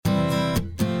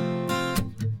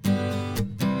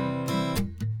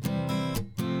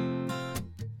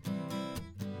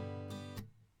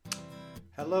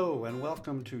Hello and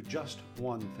welcome to Just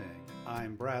One Thing.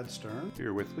 I'm Brad Stern,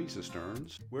 here with Lisa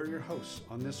Stearns. We're your hosts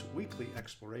on this weekly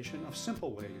exploration of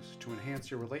simple ways to enhance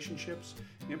your relationships,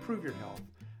 improve your health,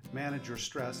 manage your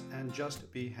stress, and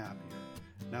just be happier.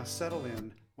 Now settle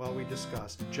in while we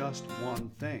discuss just one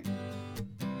thing.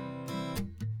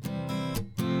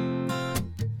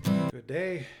 Good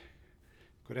day,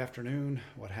 good afternoon,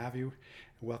 what have you.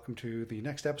 Welcome to the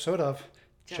next episode of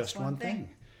Just One Thing.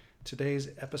 Today's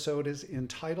episode is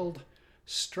entitled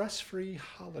Stress-Free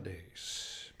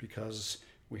Holidays, because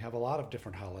we have a lot of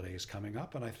different holidays coming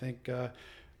up, and I think a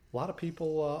lot of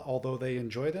people, although they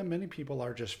enjoy them, many people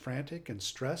are just frantic and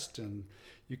stressed, and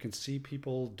you can see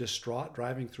people distraught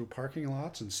driving through parking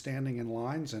lots and standing in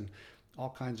lines and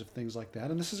all kinds of things like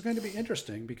that. And this is going to be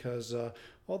interesting because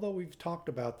although we've talked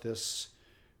about this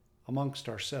amongst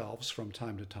ourselves from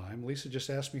time to time, Lisa just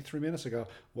asked me 3 minutes ago,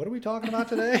 what are we talking about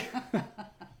today?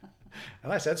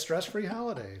 And I said stress-free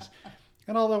holidays.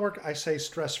 And although I say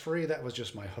stress-free, that was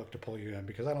just my hook to pull you in,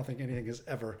 because I don't think anything is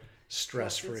ever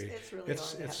stress-free. It's really hard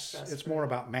to have stress-free. It's more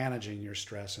about managing your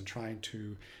stress and trying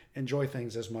to enjoy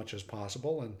things as much as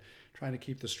possible and trying to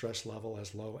keep the stress level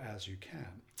as low as you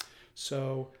can.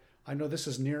 So I know this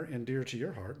is near and dear to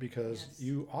your heart because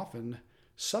you often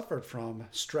suffered from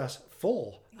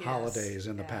stressful holidays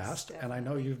in the past. Definitely. And I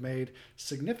know you've made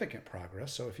significant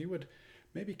progress. So if you would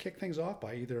maybe kick things off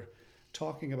by either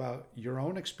talking about your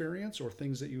own experience or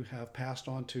things that you have passed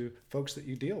on to folks that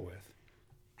you deal with.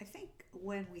 I think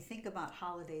when we think about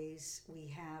holidays, we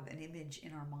have an image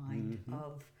in our mind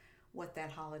of what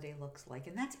that holiday looks like,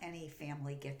 and that's any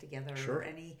family get-together or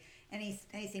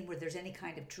anything where there's any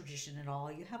kind of tradition at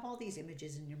all. You have all these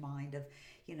images in your mind of,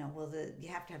 you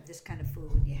have to have this kind of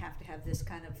food, and you have to have this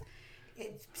kind of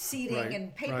seating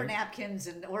and paper napkins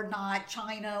and or not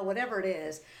china, whatever it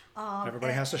is.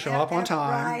 Everybody has to show up on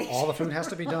time. Right. All the food has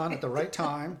to be done at the right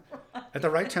time, at the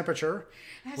right temperature,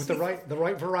 with the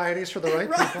right varieties for the right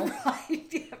people. Right.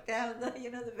 You have to have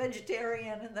the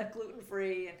vegetarian and the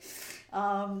gluten-free,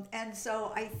 and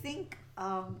so I think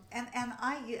and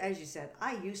I, as you said,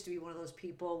 I used to be one of those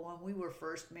people when we were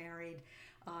first married.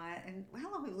 And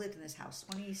how long have we lived in this house?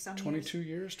 22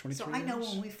 years. So I know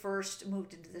when we first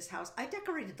moved into this house, I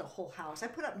decorated the whole house. I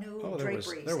put up new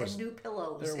draperies and new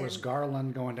pillows. There was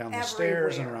garland going down the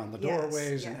stairs and around the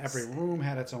doorways, and every room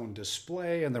had its own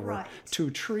display, and there were 2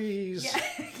 trees.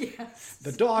 Yes.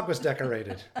 The dog was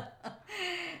decorated.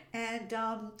 And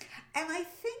I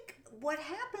think what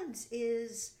happens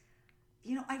is,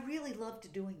 I really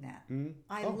loved doing that.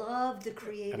 I loved the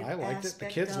creative aspect of it. And I liked it. The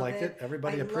kids liked it.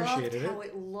 Everybody appreciated it. I loved how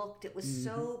it looked. It was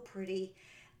so pretty.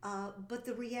 But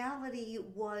the reality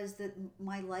was that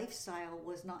my lifestyle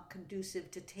was not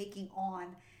conducive to taking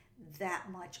on that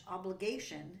much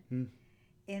obligation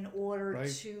in order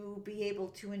to be able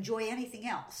to enjoy anything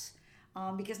else.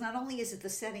 Because not only is it the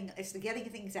setting, it's the getting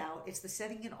things out, it's the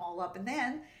setting it all up, and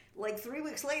then like 3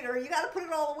 weeks later, you got to put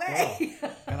it all away.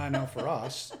 Well, and I know for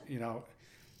us, it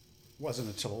wasn't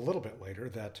until a little bit later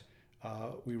that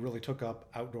we really took up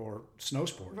outdoor snow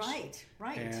sports.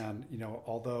 Right. And,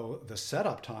 although the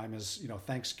setup time is,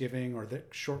 Thanksgiving or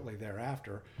shortly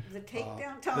thereafter. The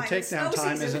takedown time. The takedown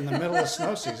time is in the middle of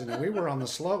snow season. And we were on the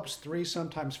slopes 3,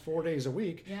 sometimes 4 days a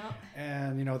week. Yeah.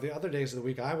 And, the other days of the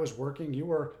week I was working, you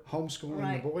were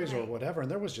homeschooling the boys or whatever. And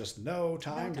there was just no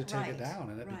time to take it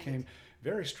down. And it became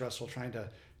very stressful trying to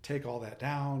take all that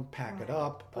down, pack it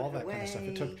up, all that kind of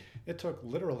stuff. It took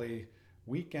literally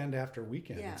weekend after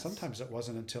weekend. Yes. And sometimes it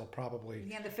wasn't until probably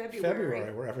the end of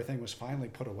February where everything was finally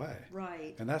put away.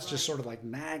 Right. And that's just sort of like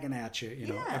nagging at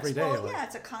you, every day. Well,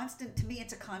 it's a constant, to me,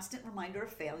 it's a constant reminder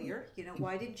of failure.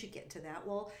 Why didn't you get to that?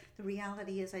 Well, the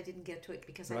reality is I didn't get to it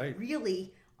because I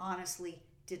really, honestly,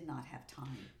 did not have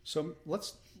time. So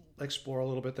let's explore a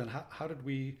little bit then. How did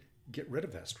we get rid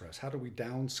of that stress? How do we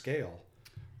downscale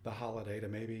the holiday to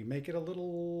maybe make it a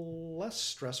little less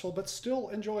stressful, but still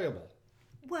enjoyable?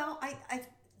 Well, I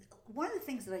one of the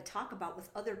things that I talk about with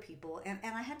other people, and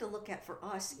I had to look at for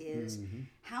us, is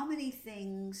how many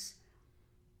things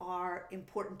are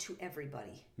important to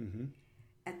everybody.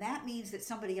 And that means that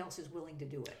somebody else is willing to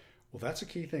do it. Well, that's a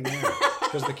key thing there.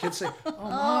 Because the kids say,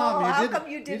 oh, Mom,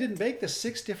 you didn't bake the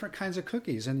 6 different kinds of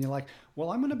cookies. And you're like,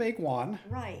 well, I'm going to bake one.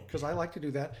 Right. Because I like to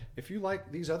do that. If you like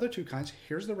these other 2 kinds,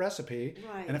 here's the recipe.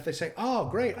 Right. And if they say, oh,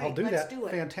 great, I'll do that.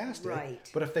 Fantastic.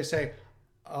 Right. But if they say,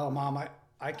 oh, Mom,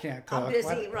 I can't cook. I'm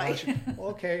busy, right. Well,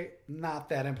 okay, not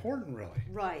that important, really.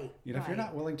 Right. If you're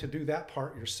not willing to do that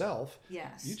part yourself,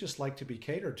 yes, you just like to be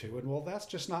catered to, and well, that's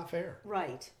just not fair.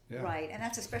 Right. Right. And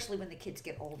that's especially when the kids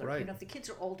get older. Right. If the kids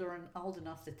are older and old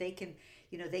enough that they can,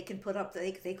 they can put up,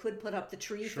 they could put up the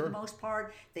tree for the most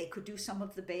part. They could do some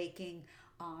of the baking.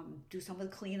 do some of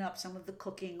the cleanup, some of the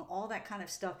cooking, all that kind of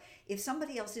stuff. If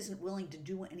somebody else isn't willing to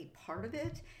do any part of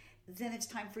it, then it's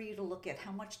time for you to look at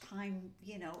how much time,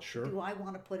 Sure. do I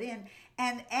want to put in,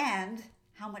 and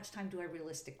how much time do I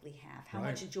realistically have? How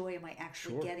much joy am I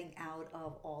actually Sure. getting out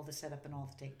of all the setup and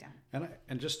all the takedown?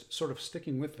 And just sort of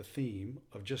sticking with the theme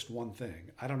of just one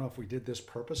thing. I don't know if we did this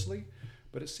purposely,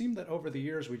 but it seemed that over the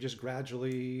years we just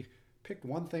gradually picked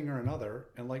one thing or another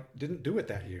and like didn't do it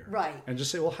that year. Right. And just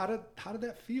say, well, how did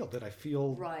that feel? Did I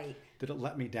feel Right. Did it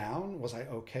let me down? Was I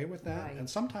okay with that? Right. And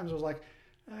sometimes it was like,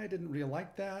 I didn't really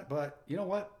like that, but you know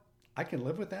what? I can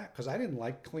live with that because I didn't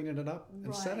like cleaning it up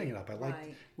and setting it up. I liked.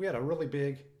 Right. We had a really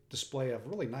big display of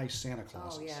really nice Santa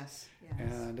Clauses. Oh, yes.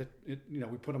 And it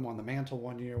we put them on the mantle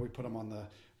one year. We put them on the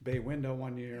bay window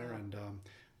one year, and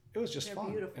it was just They're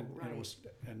fun. beautiful,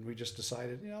 And we just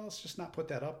decided, let's just not put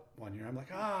that up one year. I'm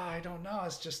like, I don't know.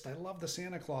 It's just I love the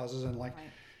Santa Clauses, and like,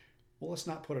 well, let's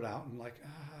not put it out. And like,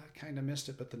 I kind of missed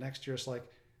it, but the next year it's like,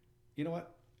 you know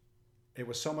what? It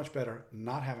was so much better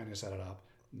not having to set it up,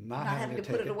 not having to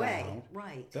take put it away. down.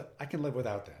 Right. That I can live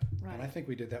without that. Right. And I think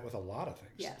we did that with a lot of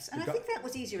things. Yes, and I think that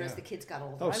was easier as the kids got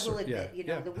older. I will admit,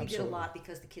 that we did a lot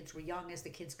because the kids were young. As the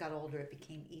kids got older, it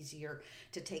became easier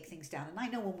to take things down. And I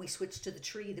know when we switched to the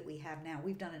tree that we have now,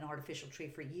 we've done an artificial tree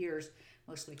for years,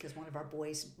 mostly because one of our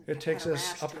boys It takes had a us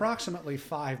rash to it. approximately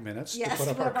 5 minutes Yes, to put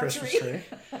up to our put up our Christmas tree.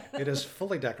 tree. It is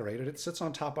fully decorated. It sits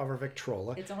on top of our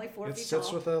Victrola. It's only 4 feet It sits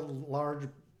tall. with a large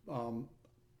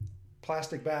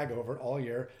plastic bag over it all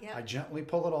year. Yep. I gently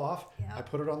pull it off. Yep. I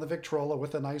put it on the Victrola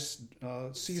with a nice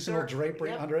seasonal Circle. drapery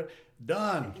Yep. under it.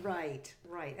 Done. Right.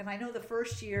 And I know the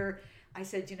first year I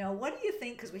said, what do you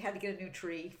think? Because we had to get a new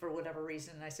tree for whatever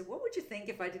reason. And I said, what would you think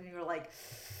if I didn't? You were like,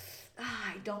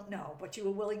 I don't know, but you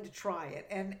were willing to try it.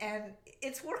 And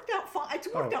it's worked out fine. It's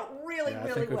worked out really, I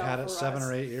really think we've well had it for 7 us.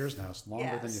 or 8 years now. It's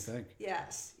longer than you think.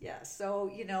 Yes.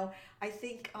 So, I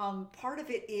think part of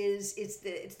it is it's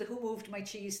the who moved my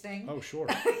cheese thing. Oh, sure.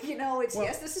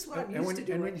 Yes, this is what I'm used to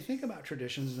doing. And when you think about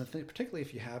traditions, and particularly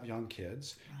if you have young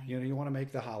kids, you want to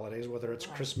make the holidays, whether it's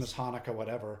Christmas, Hanukkah,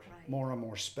 whatever, more and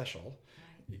more special.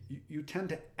 You tend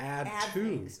to add to.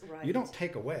 Things, You don't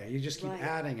take away. You just keep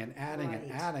adding and adding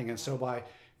and adding. And so by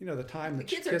the time the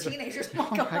kids are teenagers. Oh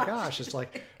my gosh, it's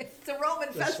like it's a Roman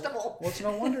festival. Well, it's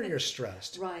no wonder you're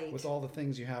stressed. Right. With all the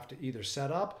things you have to either set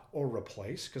up or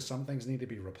replace, because some things need to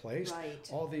be replaced. Right.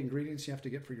 All the ingredients you have to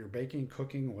get for your baking,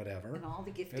 cooking, whatever. And all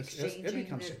the gift It exchanging.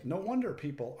 becomes no wonder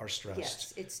people are stressed.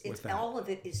 Yes, it's that. all of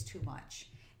it is too much,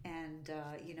 and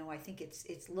I think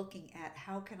it's looking at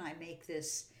how can I make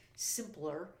this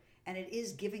simpler, and it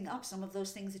is giving up some of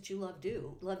those things that you love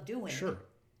doing. Sure.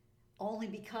 Only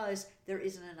because there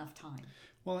isn't enough time.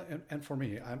 Well, and for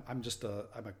me,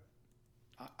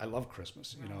 I love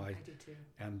Christmas. I do too.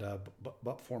 And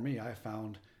but for me, I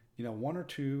found 1 or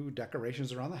 2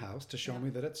 decorations around the house to show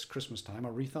me that it's Christmas time.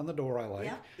 A wreath on the door I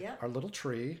like. Yeah. Our little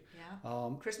tree. Yeah.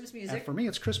 Christmas music. And for me,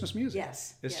 it's Christmas music.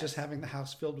 Yes. It's just having the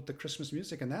house filled with the Christmas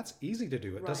music, and that's easy to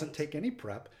do. It doesn't take any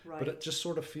prep, but it just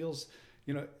sort of feels,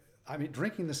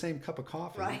 drinking the same cup of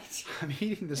coffee. Right. I'm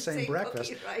eating the same breakfast,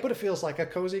 cookie, right. but it feels like a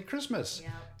cozy Christmas,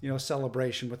 Yeah.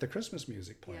 Celebration with the Christmas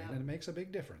music playing, Yeah. and it makes a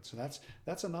big difference. So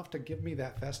that's enough to give me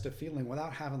that festive feeling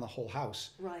without having the whole house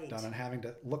done and having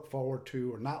to look forward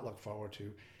to or not look forward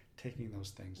to taking those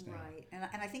things down. Right.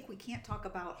 And I think we can't talk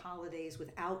about holidays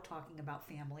without talking about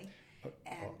family.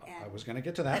 I was going to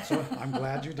get to that, so I'm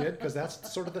glad you did, because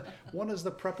that's sort of one is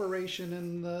the preparation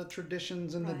and the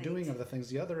traditions and the doing of the things.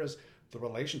 The other is the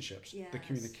relationships, the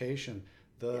communication,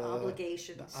 the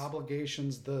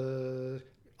obligations,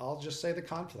 I'll just say the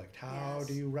conflict. How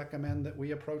do you recommend that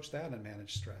we approach that and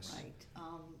manage stress? Right.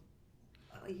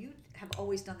 You have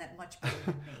always done that much better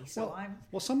than me. So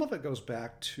well, some of it goes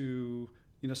back to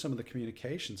some of the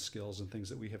communication skills and things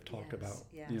that we have talked about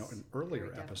in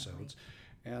earlier episodes.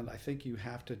 And I think you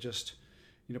have to just,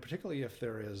 particularly if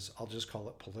there is, I'll just call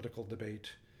it political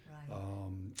debate,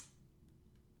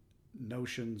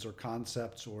 notions or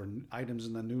concepts or items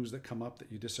in the news that come up that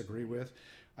you disagree with.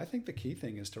 I think the key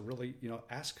thing is to really,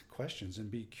 ask questions and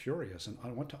be curious. And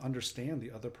I want to understand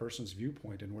the other person's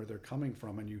viewpoint and where they're coming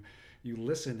from. And you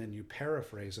listen and you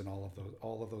paraphrase and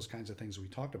all of those kinds of things we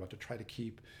talked about to try to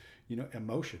keep,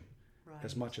 emotion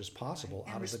as much as possible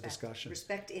out of the discussion.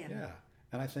 Respect in. Yeah.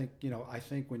 And I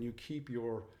think when you keep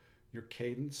your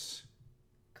cadence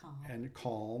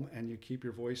calm and you keep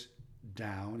your voice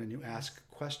down and you ask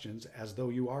questions as though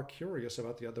you are curious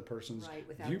about the other person's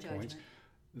viewpoints,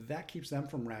 that keeps them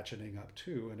from ratcheting up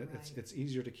too. And it's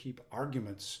easier to keep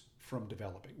arguments from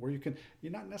developing where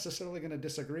you're not necessarily going to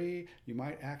disagree. You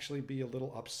might actually be a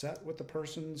little upset with the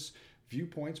person's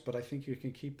viewpoints, but I think you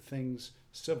can keep things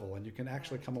civil and you can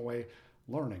actually come away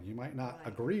learning. You might not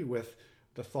agree with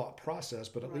the thought process,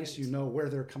 but at least you know where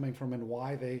they're coming from and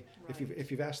why they, if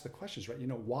you've asked the questions right, you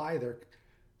know why they're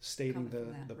stating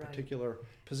the particular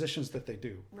positions that they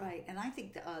do. Right, and I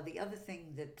think the other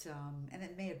thing that, and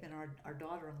it may have been our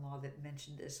daughter-in-law that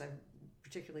mentioned this. I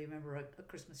particularly remember a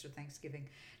Christmas or Thanksgiving.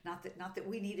 Not that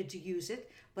we needed to use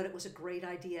it, but it was a great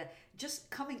idea. Just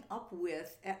coming up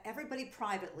with everybody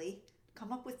privately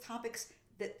come up with topics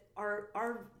that are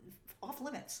off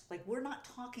limits. Like, we're not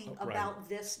talking about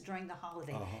this during the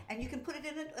holiday. And you can put it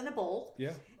in a bowl.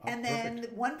 Yeah. And then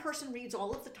one person reads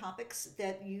all of the topics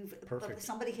that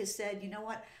somebody has said, you know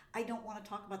what, I don't want to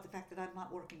talk about the fact that I'm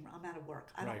not working, I'm out of work.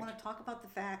 I don't want to talk about the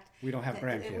fact we don't have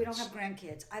grandkids. We don't have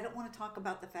grandkids. I don't want to talk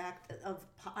about the fact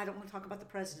I don't want to talk about the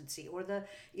presidency or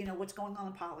what's going on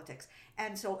in politics.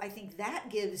 And so I think that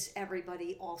gives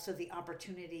everybody also the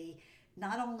opportunity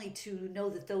not only to know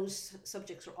that those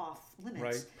subjects are off limits,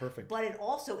 right? Perfect. But it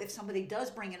also, if somebody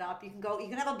does bring it up, you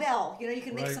can have a bell. You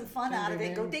can make some fun out of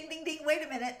it. Go ding, ding, ding. Wait a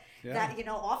minute. Yeah. That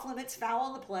off limits, foul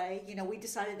on the play. We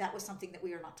decided that was something that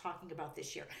we are not talking about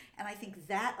this year, and I think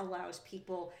that allows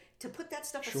people to put that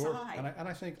stuff aside. And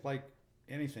I think, like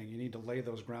anything, you need to lay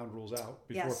those ground rules out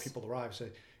before people arrive. Say,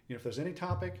 if there's any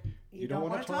topic you don't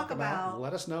want to talk about,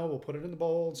 let us know. We'll put it in the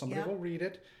bowl. Somebody will read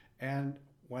it, and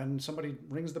when somebody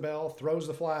rings the bell, throws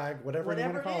the flag, whatever you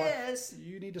want to call it,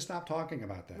 you need to stop talking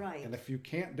about that. Right. And if you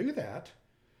can't do that,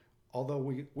 although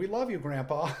we love you,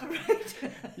 Grandpa,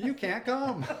 you can't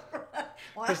come.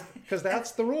 Because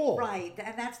that's the rule. Right.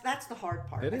 And that's the hard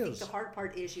part. I think the hard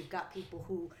part is you've got people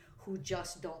who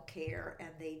just don't care and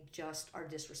they just are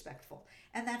disrespectful.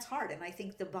 And that's hard. And I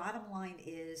think the bottom line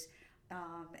is,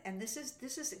 and this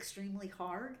is extremely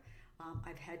hard.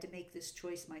 I've had to make this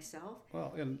choice myself.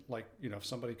 Well, and if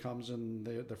somebody comes and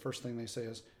the first thing they say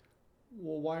is,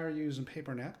 well, why are you using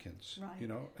paper napkins? Right.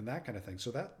 And that kind of thing. So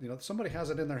that, somebody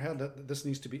has it in their head that this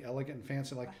needs to be elegant and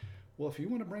fancy. Like, well, if you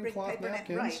want to bring cloth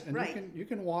napkins and you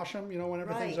can wash them, when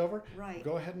everything's over,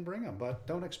 go ahead and bring them. But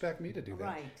don't expect me to do that.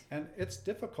 Right. And it's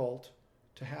difficult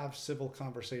to have civil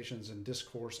conversations and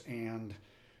discourse and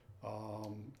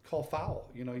call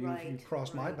foul. You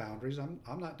cross my boundaries.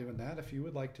 I'm not doing that. If you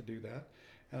would like to do that,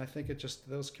 and I think it just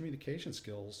those communication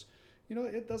skills.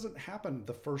 It doesn't happen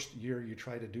the first year you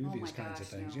try to do these kinds of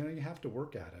things. No. You have to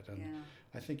work at it, and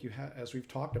I think you have, as we've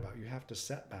talked about, you have to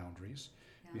set boundaries.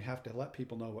 You have to let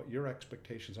people know what your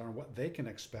expectations are and what they can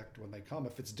expect when they come.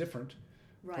 If it's different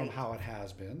from how it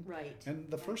has been,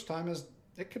 and the first time is.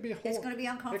 It could be it's going to be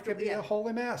uncomfortable. It could be a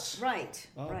holy mess. Right.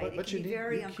 But you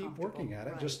keep working at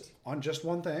it just on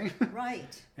one thing.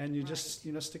 Right. And you just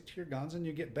stick to your guns, and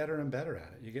you get better and better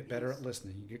at it. You get better at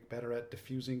listening. You get better at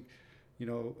diffusing,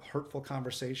 hurtful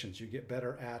conversations. You get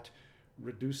better at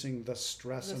reducing the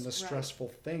stress and the stressful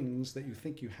things that you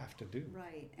think you have to do.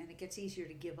 Right. And it gets easier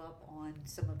to give up on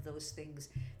some of those things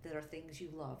that are things you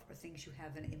love or things you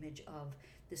have an image of.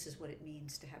 This is what it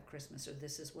means to have Christmas, or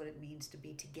this is what it means to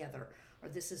be together, or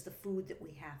this is the food that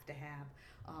we have to have.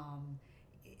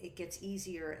 It gets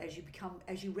easier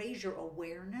as you raise your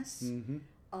awareness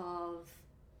of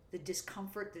the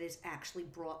discomfort that is actually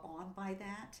brought on by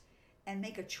that, and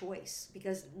make a choice,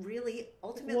 because really,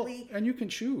 ultimately... and you can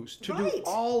choose to do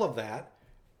all of that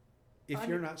if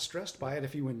you're not stressed by it,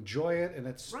 if you enjoy it, and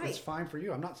it's fine for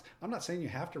you. I'm not saying you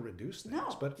have to reduce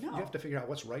things, but you have to figure out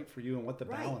what's right for you and what the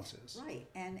balance is. Right.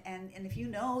 And if you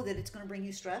know that it's going to bring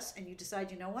you stress, and you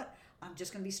decide, you know what, I'm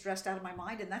just going to be stressed out of my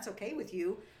mind, and that's okay with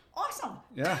you, awesome.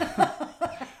 Yeah.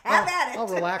 Have at it. I'll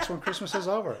relax when Christmas is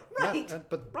over.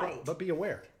 But be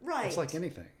aware. Right. It's like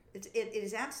anything. It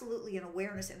is absolutely an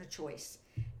awareness and a choice.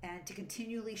 And to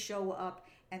continually show up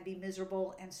and be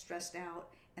miserable and stressed out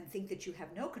and think that you have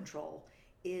no control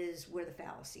is where the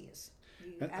fallacy is.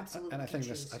 You absolutely and I think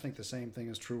choose. I think the same thing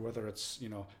is true whether it's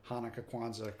Hanukkah,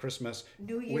 Kwanzaa, Christmas,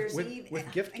 New Year's Eve, with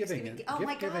gift giving. Oh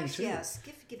my gosh, yes,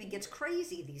 gift giving gets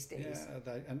crazy these days.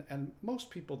 Yeah, and most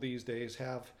people these days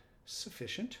have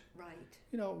sufficient. Right.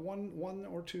 One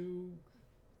or two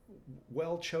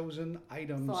well-chosen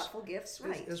items, thoughtful gifts,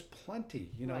 is plenty.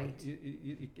 Right.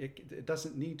 It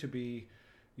doesn't need to be,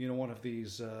 one of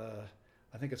these.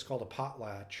 I think it's called a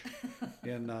potlatch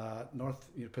in North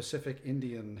Pacific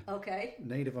Indian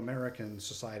Native American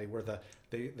society, where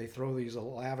they throw these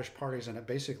lavish parties, and it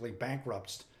basically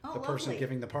bankrupts the person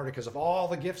giving the party because of all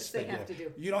the gifts they give. Have to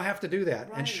do. You don't have to do that,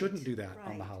 and shouldn't do that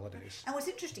on the holidays. And what's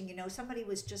interesting, somebody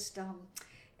was just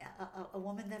a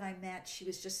woman that I met. She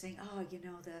was just saying,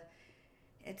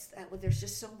 there's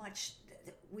just so much.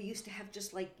 We used to have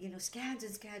just scads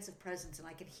and scads of presents, and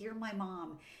I could hear my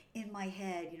mom in my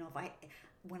head.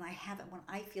 If when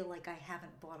I feel like I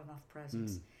haven't bought enough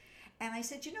presents. And I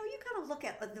said, you got to look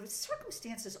at the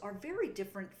circumstances are very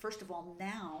different, first of all,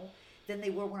 now than they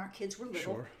were when our kids were little.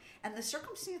 Sure. And the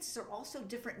circumstances are also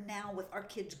different now with our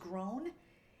kids grown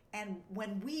and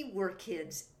when we were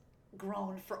kids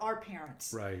grown for our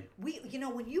parents. Right. We,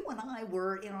 when you and I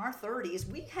were in our 30s,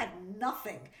 we had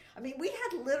nothing. I mean, we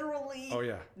had literally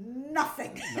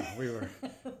nothing. No, we were.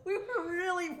 We were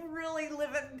really, really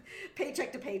living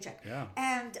paycheck to paycheck. Yeah.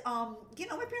 And,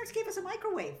 my parents gave us a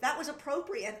microwave. That was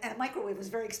appropriate. And a microwave was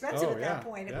very expensive at that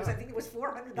point. I think it was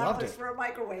 $400 for a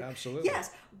microwave. Absolutely.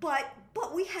 Yes. But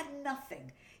we had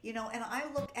nothing. And I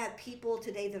look at people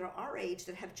today that are our age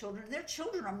that have children, and their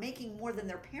children are making more than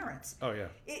their parents. Oh, yeah.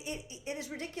 It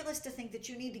is ridiculous to think that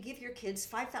you need to give your kids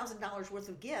 $5,000 worth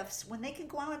of gifts when they can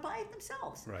go out and buy it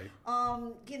themselves. Right.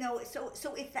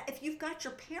 So if you've got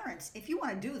your parents, if you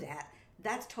want to do that,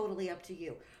 that's totally up to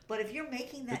you. But if you're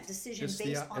making that decision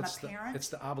based on a parent... It's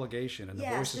the obligation and the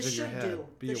voices in your head.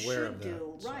 Be aware of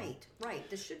that. Right.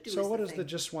 The should do So what is thing. the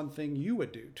just one thing you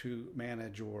would do to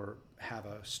manage or have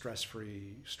a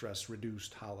stress-free,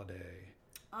 stress-reduced holiday?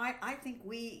 I think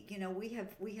we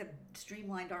have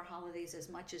streamlined our holidays as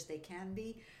much as they can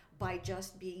be by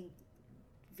just being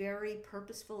very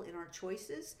purposeful in our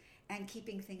choices and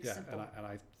keeping things simple.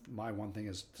 And my one thing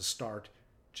is to start,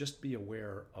 just be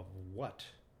aware of what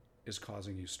is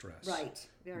causing you stress. Right.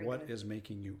 Very What good. is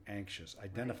making you anxious?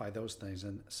 Identify those things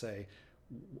and say,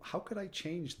 how could I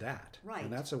change that? Right.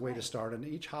 And that's a way to start. And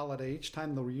each holiday, each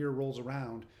time the year rolls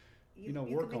around,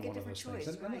 work on one of those things.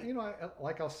 And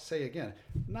like I'll say again,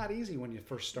 not easy when you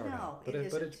first start out,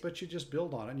 but you just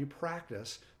build on it and you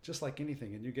practice just like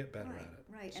anything, and you get better at it.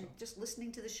 Right. So. And just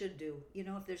listening to the should do.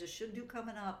 If there's a should do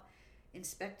coming up,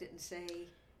 inspect it and say,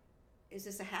 is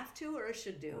this a have to or a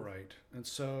should do? Right. And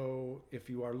so if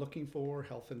you are looking for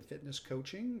health and fitness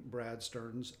coaching,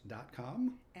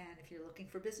 bradstearns.com. And if you're looking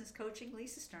for business coaching,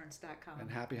 lisastearns.com. And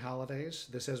happy holidays.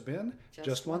 This has been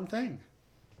Just One Thing.